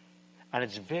 And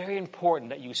it's very important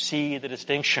that you see the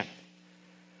distinction.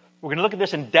 We're going to look at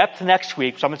this in depth next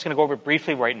week, so I'm just going to go over it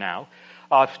briefly right now.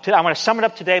 I'm going to sum it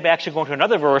up today by actually going to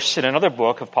another verse in another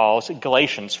book of Paul's,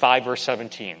 Galatians 5, verse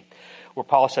 17, where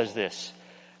Paul says this: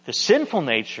 the sinful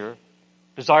nature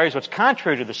desires what's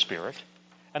contrary to the Spirit,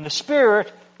 and the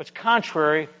Spirit what's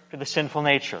contrary to the sinful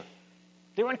nature.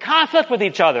 They're in conflict with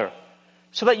each other,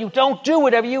 so that you don't do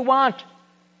whatever you want.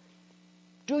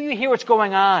 Do you hear what's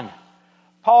going on?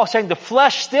 Paul is saying the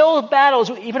flesh still battles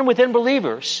even within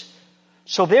believers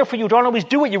So therefore you don't always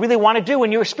do what you really want to do,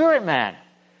 and you're a spirit man.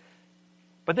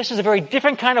 But this is a very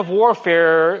different kind of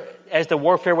warfare as the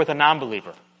warfare with a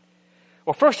non-believer.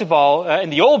 Well, first of all, in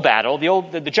the old battle,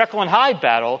 the Jekyll and Hyde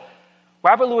battle,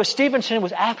 Robert Louis Stevenson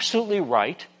was absolutely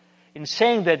right in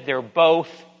saying that they're both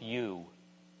you.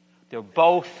 They're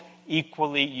both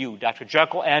equally you, Dr.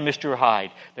 Jekyll and Mr.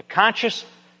 Hyde. The conscious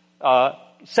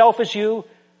self is you,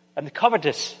 and the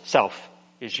covetous self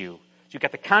is you. So you've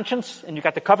got the conscience and you've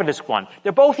got the covetous one.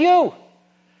 They're both you.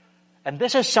 And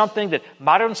this is something that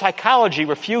modern psychology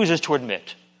refuses to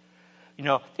admit.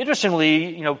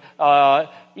 Interestingly,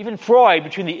 even Freud,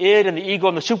 between the id and the ego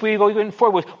and the superego, even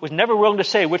Freud was never willing to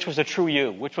say which was the true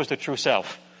you, which was the true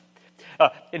self.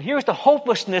 And here's the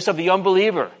hopelessness of the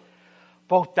unbeliever.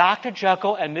 Both Dr.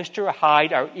 Jekyll and Mr.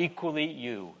 Hyde are equally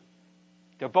you.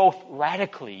 They're both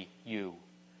radically you.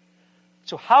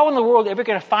 So how in the world are you ever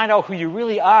going to find out who you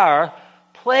really are,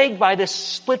 plagued by this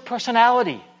split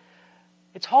personality?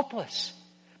 It's hopeless.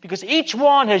 Because each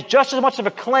one has just as much of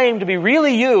a claim to be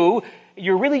really you,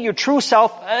 you're really your true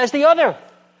self, as the other.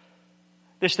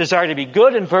 This desire to be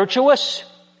good and virtuous,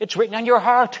 it's written on your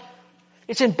heart.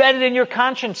 It's embedded in your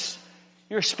conscience,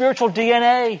 your spiritual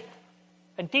DNA.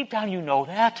 And deep down you know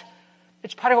that.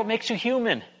 It's part of what makes you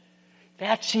human.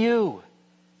 That's you.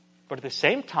 But at the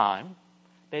same time,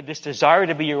 they have this desire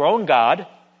to be your own God.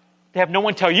 They have no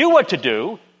one tell you what to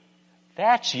do.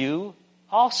 That's you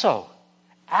also.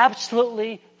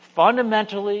 Absolutely,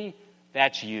 fundamentally,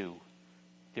 that's you.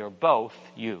 They're both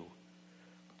you.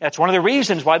 That's one of the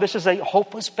reasons why this is a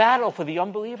hopeless battle for the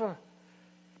unbeliever.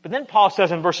 But then Paul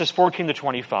says in verses 14 to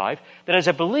 25 that as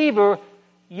a believer,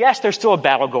 yes, there's still a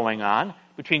battle going on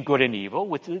between good and evil,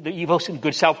 with the evil and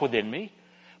good self within me.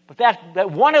 But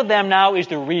that one of them now is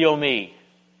the real me.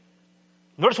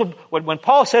 Notice when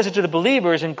Paul says it to the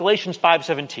believers in Galatians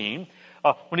 5:17,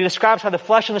 when he describes how the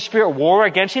flesh and the spirit war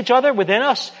against each other within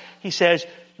us, he says,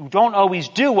 you don't always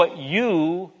do what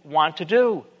you want to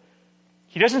do.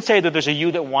 He doesn't say that there's a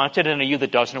you that wants it and a you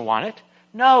that doesn't want it.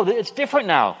 No, it's different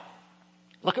now.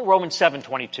 Look at Romans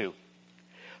 7:22.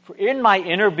 For in my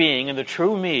inner being, in the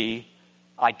true me,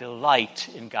 I delight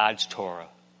in God's Torah.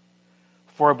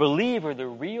 For a believer, the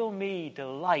real me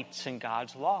delights in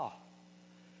God's law.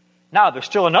 Now, there's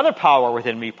still another power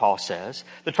within me, Paul says,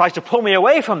 that tries to pull me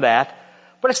away from that,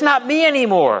 but it's not me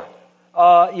anymore.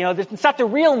 It's not the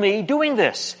real me doing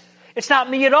this. It's not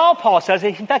me at all, Paul says.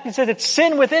 In fact, he says it's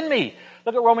sin within me.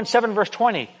 Look at Romans 7, verse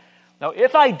 20. Now,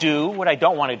 if I do what I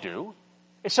don't want to do,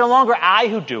 it's no longer I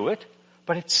who do it,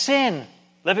 but it's sin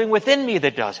living within me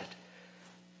that does it.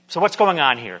 So what's going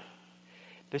on here?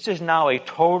 This is now a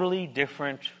totally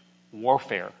different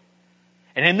warfare.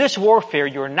 And in this warfare,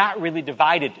 you're not really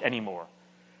divided anymore.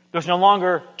 There's no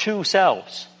longer two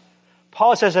selves.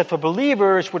 Paul says that for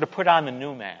believers, we're to put on the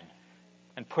new man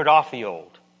and put off the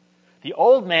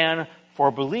old man, for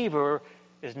a believer,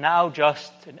 is now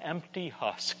just an empty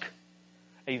husk,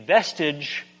 a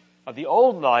vestige of the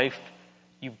old life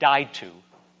you've died to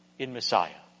in Messiah.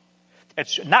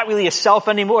 It's not really a self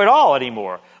anymore at all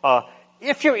anymore.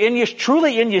 If you're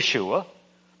truly in Yeshua,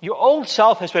 your old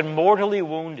self has been mortally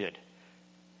wounded,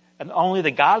 and only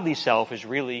the godly self is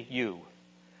really you.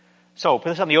 So, put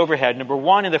this on the overhead. Number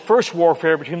one, in the first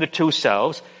warfare between the two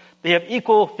selves, they have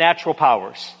equal natural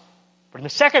powers. But in the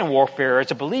second warfare, as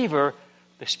a believer,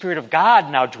 the Spirit of God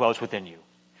now dwells within you.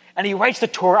 And He writes the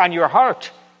Torah on your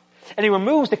heart. And He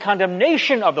removes the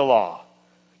condemnation of the law.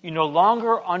 You're no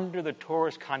longer under the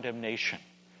Torah's condemnation.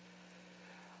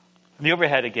 On the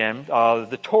overhead again,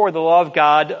 the Torah, the law of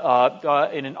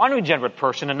God, in an unregenerate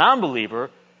person, a non-believer,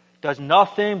 does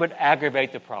nothing but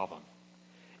aggravate the problem.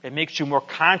 It makes you more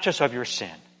conscious of your sin.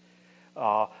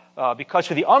 Because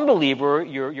for the unbeliever,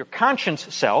 your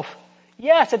conscience self,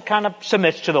 yes, it kind of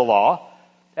submits to the law.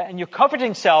 And your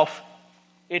coveting self,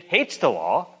 it hates the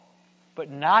law. But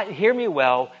hear me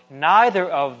well, neither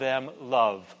of them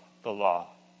love the law.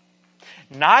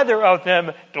 Neither of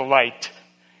them delight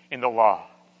in the law.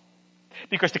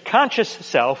 Because the conscious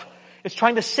self is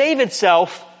trying to save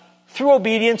itself through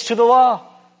obedience to the law.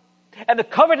 And the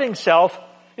coveting self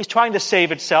is trying to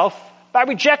save itself by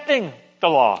rejecting the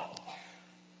law.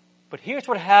 But here's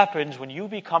what happens when you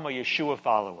become a Yeshua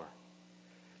follower.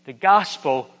 The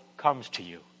gospel comes to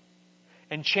you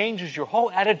and changes your whole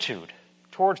attitude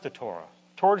towards the Torah,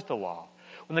 towards the law.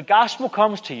 When the gospel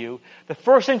comes to you, the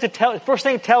first thing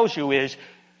it tells you is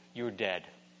you're dead.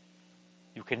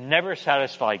 You can never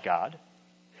satisfy God.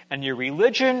 And your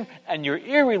religion and your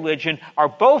irreligion are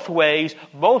both ways,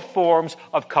 both forms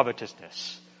of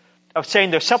covetousness. Of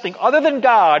saying there's something other than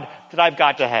God that I've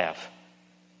got to have.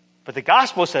 But the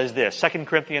gospel says this, 2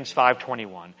 Corinthians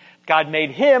 5:21. God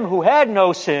made him who had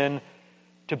no sin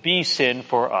to be sin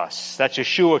for us. That's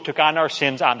Yeshua took on our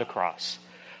sins on the cross.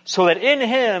 So that in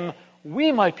him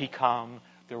we might become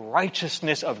the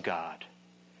righteousness of God.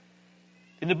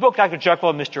 In the book Dr. Jekyll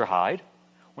and Mr. Hyde,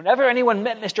 whenever anyone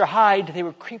met Mr. Hyde, they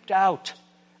were creeped out.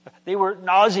 They were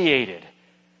nauseated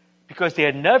because they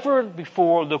had never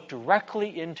before looked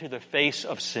directly into the face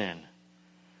of sin.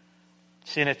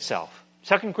 Sin itself.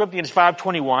 2 Corinthians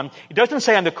 5:21, it doesn't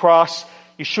say on the cross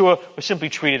Yeshua was simply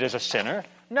treated as a sinner.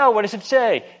 No, what does it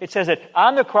say? It says that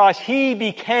on the cross he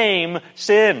became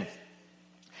sin.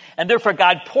 And therefore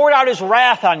God poured out his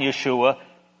wrath on Yeshua.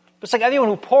 It's like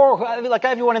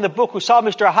everyone in the book who saw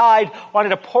Mr. Hyde wanted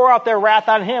to pour out their wrath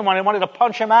on him, wanted to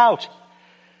punch him out.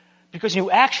 Because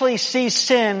you actually see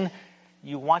sin,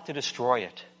 you want to destroy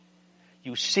it.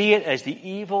 You see it as the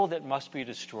evil that must be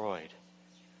destroyed.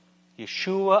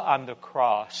 Yeshua on the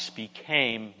cross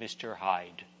became Mr.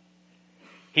 Hyde.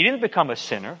 He didn't become a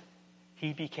sinner.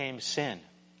 He became sin.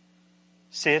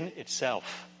 Sin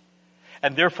itself.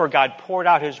 And therefore God poured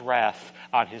out his wrath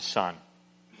on his son.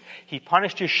 He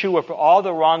punished Yeshua for all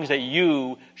the wrongs that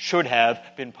you should have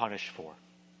been punished for.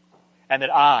 And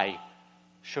that I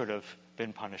should have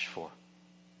been punished for.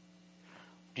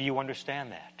 Do you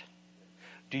understand that?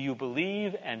 Do you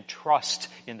believe and trust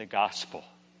in the gospel?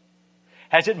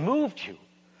 Has it moved you?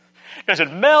 Does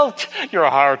it melt your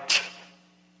heart?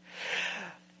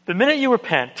 The minute you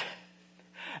repent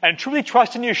and truly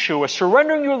trust in Yeshua,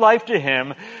 surrendering your life to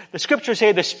him, the scriptures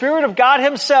say the Spirit of God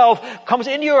himself comes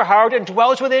into your heart and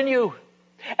dwells within you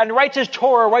and writes his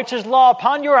Torah, writes his law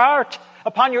upon your heart,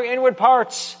 upon your inward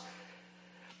parts.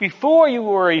 Before you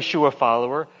were a Yeshua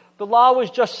follower, the law was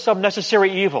just some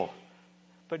necessary evil.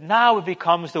 But now it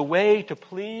becomes the way to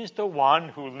please the one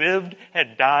who lived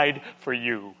and died for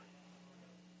you.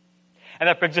 And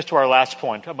that brings us to our last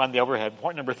point. I'm on the overhead.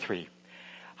 Point number 3.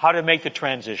 How to make the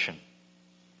transition.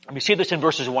 And we see this in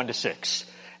verses 1 to 6.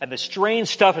 And the strange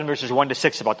stuff in verses 1 to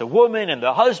 6 about the woman and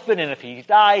the husband, and if he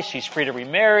dies, she's free to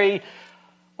remarry.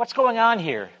 What's going on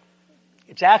here?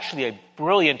 It's actually a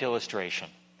brilliant illustration.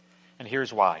 And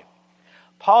here's why.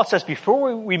 Paul says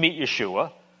before we meet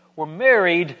Yeshua, we're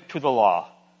married to the law.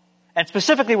 And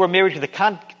specifically, we're married to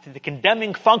the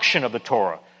condemning function of the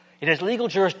Torah. It has legal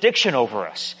jurisdiction over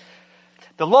us.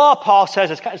 The law, Paul says,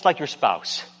 it's like your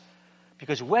spouse.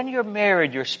 Because when you're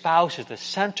married, your spouse is the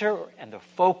center and the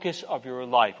focus of your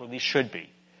life, or at least should be.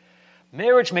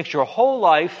 Marriage makes your whole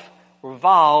life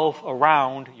revolve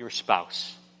around your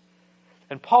spouse.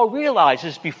 And Paul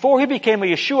realizes before he became a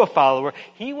Yeshua follower,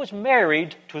 he was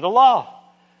married to the law.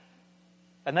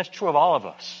 And that's true of all of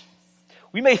us.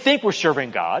 We may think we're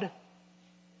serving God,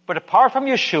 but apart from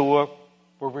Yeshua,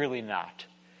 we're really not.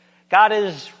 God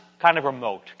is kind of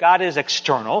remote. God is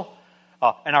external.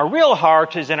 And our real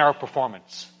heart is in our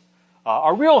performance.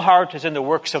 Our real heart is in the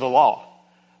works of the law.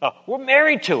 We're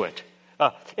married to it.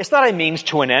 It's not a means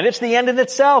to an end. It's the end in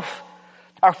itself.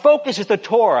 Our focus is the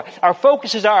Torah. Our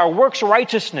focus is our works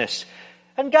righteousness.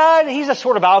 And God, he's a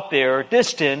sort of out there,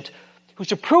 distant,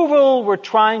 whose approval we're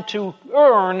trying to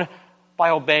earn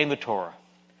by obeying the Torah.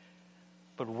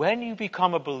 But when you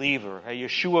become a believer, a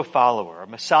Yeshua follower, a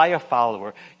Messiah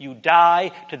follower, you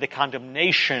die to the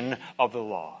condemnation of the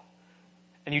law.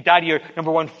 And you die to your number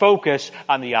one focus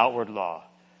on the outward law.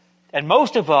 And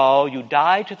most of all, you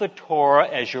die to the Torah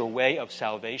as your way of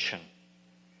salvation.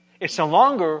 It's no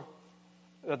longer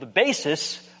the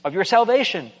basis of your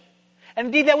salvation. And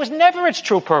indeed, that was never its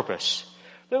true purpose.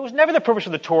 That was never the purpose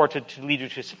of the Torah to lead you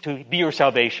to be your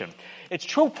salvation. Its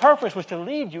true purpose was to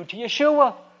lead you to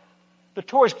Yeshua. The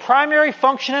Torah's primary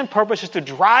function and purpose is to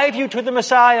drive you to the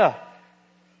Messiah.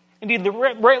 Indeed,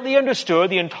 rightly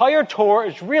understood, the entire Torah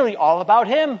is really all about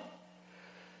him.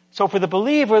 So for the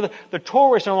believer, the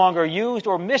Torah is no longer used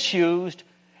or misused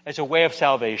as a way of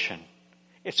salvation.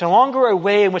 It's no longer a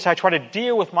way in which I try to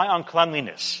deal with my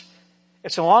uncleanliness.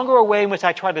 It's no longer a way in which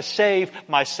I try to save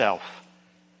myself.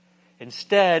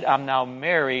 Instead, I'm now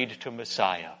married to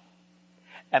Messiah.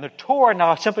 And the Torah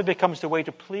now simply becomes the way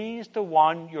to please the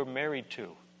one you're married to.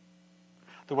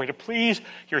 The way to please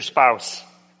your spouse.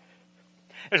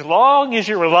 As long as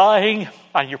you're relying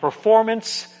on your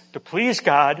performance to please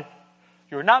God,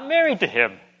 you're not married to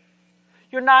him.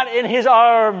 You're not in his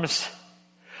arms.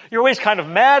 You're always kind of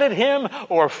mad at him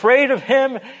or afraid of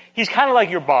him. He's kind of like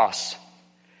your boss.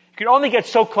 You can only get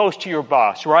so close to your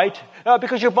boss, right?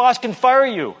 Because your boss can fire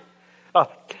you.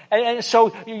 And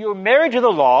so you're married to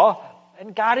the law,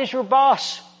 and God is your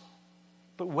boss.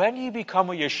 But when you become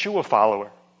a Yeshua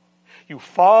follower, you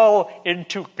fall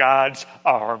into God's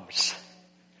arms.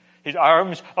 His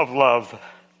arms of love.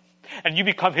 and you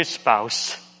become his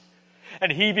spouse.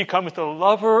 And he becomes the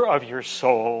lover of your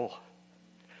soul.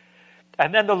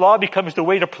 And then the law becomes the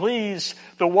way to please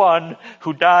the one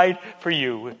who died for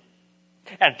you,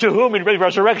 and to whom in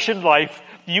resurrection life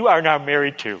you are now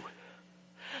married to.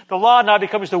 The law now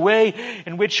becomes the way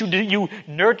in which you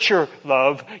nurture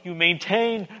love, you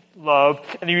maintain love,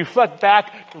 and you reflect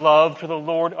back love to the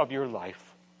Lord of your life.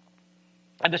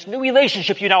 And this new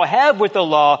relationship you now have with the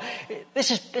law, this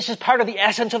is part of the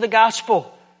essence of the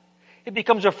gospel. It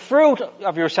becomes a fruit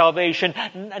of your salvation,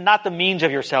 and not the means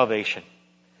of your salvation.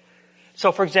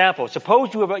 So, for example,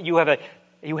 suppose you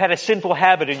had a sinful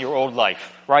habit in your old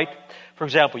life, right? For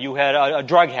example, you had a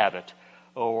drug habit,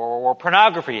 or a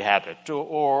pornography habit,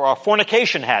 or a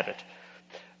fornication habit.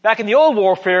 Back in the old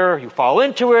warfare, you fall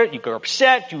into it, you get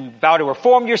upset, you vow to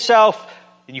reform yourself,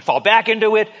 and you fall back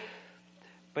into it.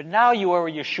 But now you are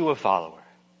a Yeshua follower.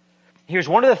 Here's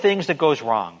one of the things that goes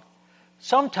wrong.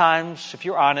 Sometimes, if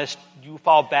you're honest, you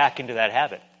fall back into that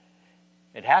habit.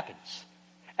 It happens.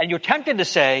 And you're tempted to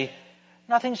say,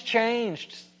 nothing's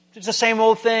changed. It's the same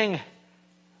old thing.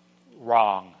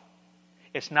 Wrong.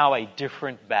 It's now a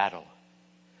different battle.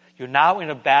 You're now in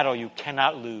a battle you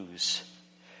cannot lose.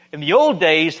 In the old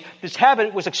days, this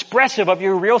habit was expressive of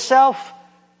your real self,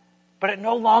 but it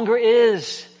no longer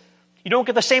is. You don't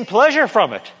get the same pleasure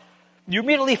from it. You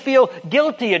immediately feel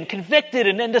guilty and convicted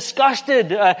and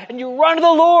disgusted, and you run to the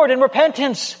Lord in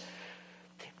repentance.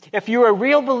 If you're a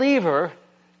real believer,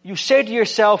 you say to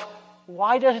yourself,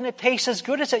 why doesn't it taste as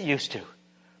good as it used to?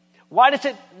 Why does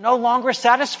it no longer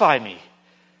satisfy me?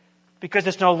 Because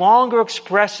it's no longer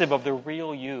expressive of the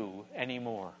real you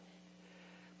anymore.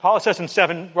 Paul says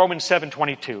in Romans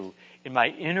 7:22, in my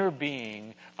inner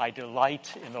being, I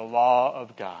delight in the law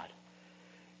of God.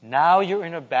 Now you're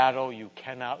in a battle you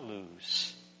cannot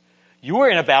lose. You were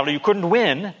in a battle you couldn't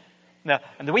win. Now,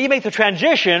 and the way you make the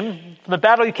transition from the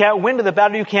battle you can't win to the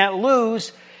battle you can't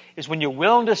lose is when you're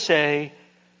willing to say,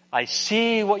 I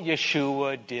see what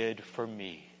Yeshua did for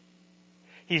me.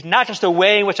 He's not just a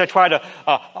way in which I try to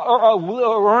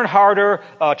earn harder,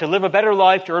 to live a better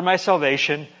life, to earn my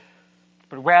salvation,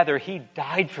 but rather he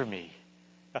died for me.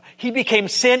 He became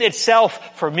sin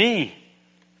itself for me.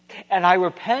 And I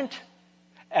repent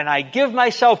and I give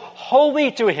myself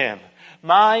wholly to him,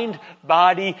 mind,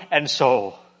 body, and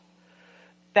soul.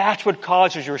 That's what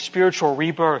causes your spiritual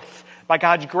rebirth by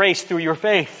God's grace through your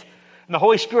faith. And the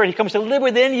Holy Spirit, he comes to live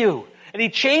within you, and he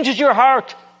changes your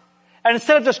heart. And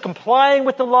instead of just complying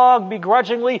with the law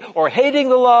begrudgingly or hating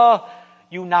the law,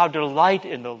 you now delight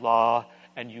in the law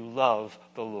and you love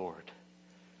the Lord.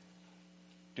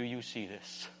 Do you see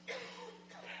this?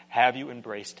 Have you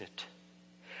embraced it?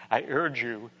 I urge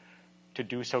you to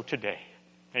do so today.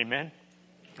 Amen?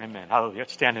 Amen. Hallelujah.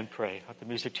 Let's stand and pray. Let the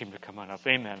music team to come on up.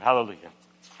 Amen. Hallelujah.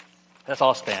 Let's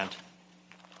all stand.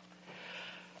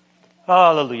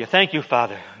 Hallelujah. Thank you,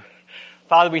 Father.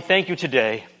 Father, we thank you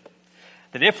today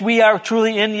that if we are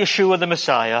truly in Yeshua the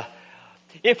Messiah,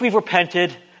 if we've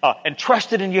repented and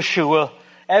trusted in Yeshua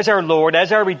as our Lord,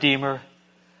 as our Redeemer,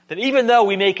 that even though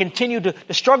we may continue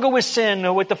to struggle with sin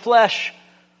or with the flesh,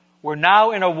 we're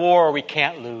now in a war we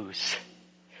can't lose.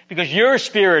 Because your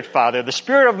Spirit, Father, the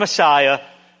Spirit of Messiah,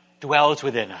 dwells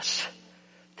within us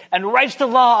and writes the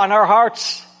law on our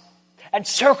hearts and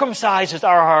circumcises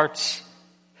our hearts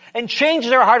and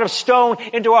changes our heart of stone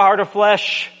into a heart of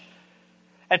flesh.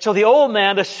 And so the old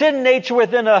man, the sin nature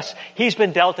within us, he's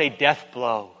been dealt a death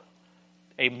blow,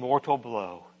 a mortal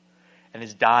blow, and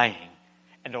is dying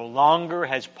and no longer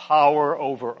has power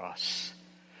over us.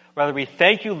 Rather, we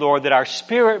thank you, Lord, that our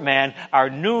spirit man, our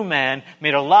new man,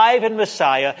 made alive in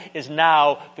Messiah, is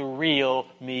now the real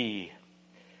me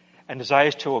and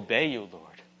desires to obey you,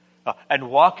 Lord, and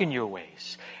walk in your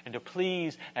ways, and to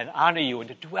please and honor you, and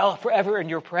to dwell forever in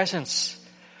your presence.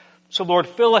 So, Lord,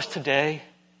 fill us today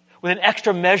with an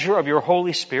extra measure of your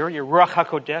Holy Spirit, your Ruach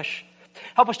HaKodesh.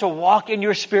 Help us to walk in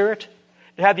your Spirit,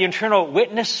 to have the internal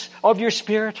witness of your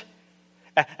Spirit,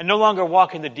 and no longer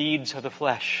walk in the deeds of the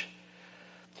flesh.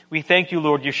 We thank you,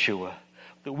 Lord Yeshua,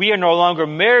 that we are no longer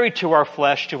married to our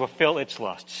flesh to fulfill its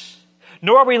lusts.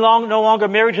 Nor are we no longer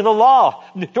married to the law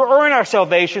to earn our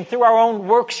salvation through our own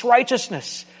works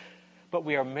righteousness. But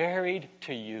we are married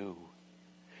to you.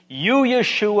 You,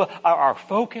 Yeshua, are our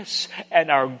focus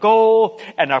and our goal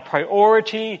and our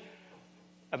priority.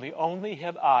 And we only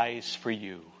have eyes for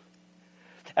you.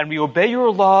 And we obey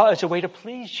your law as a way to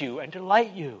please you and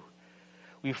delight you.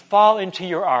 We fall into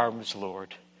your arms,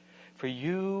 Lord. For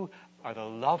you are the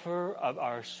lover of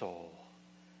our soul.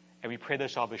 And we pray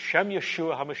this all b'Shem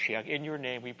Yeshua HaMashiach. In your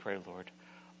name we pray, Lord.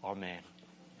 Amen.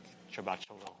 Shabbat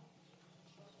Shalom.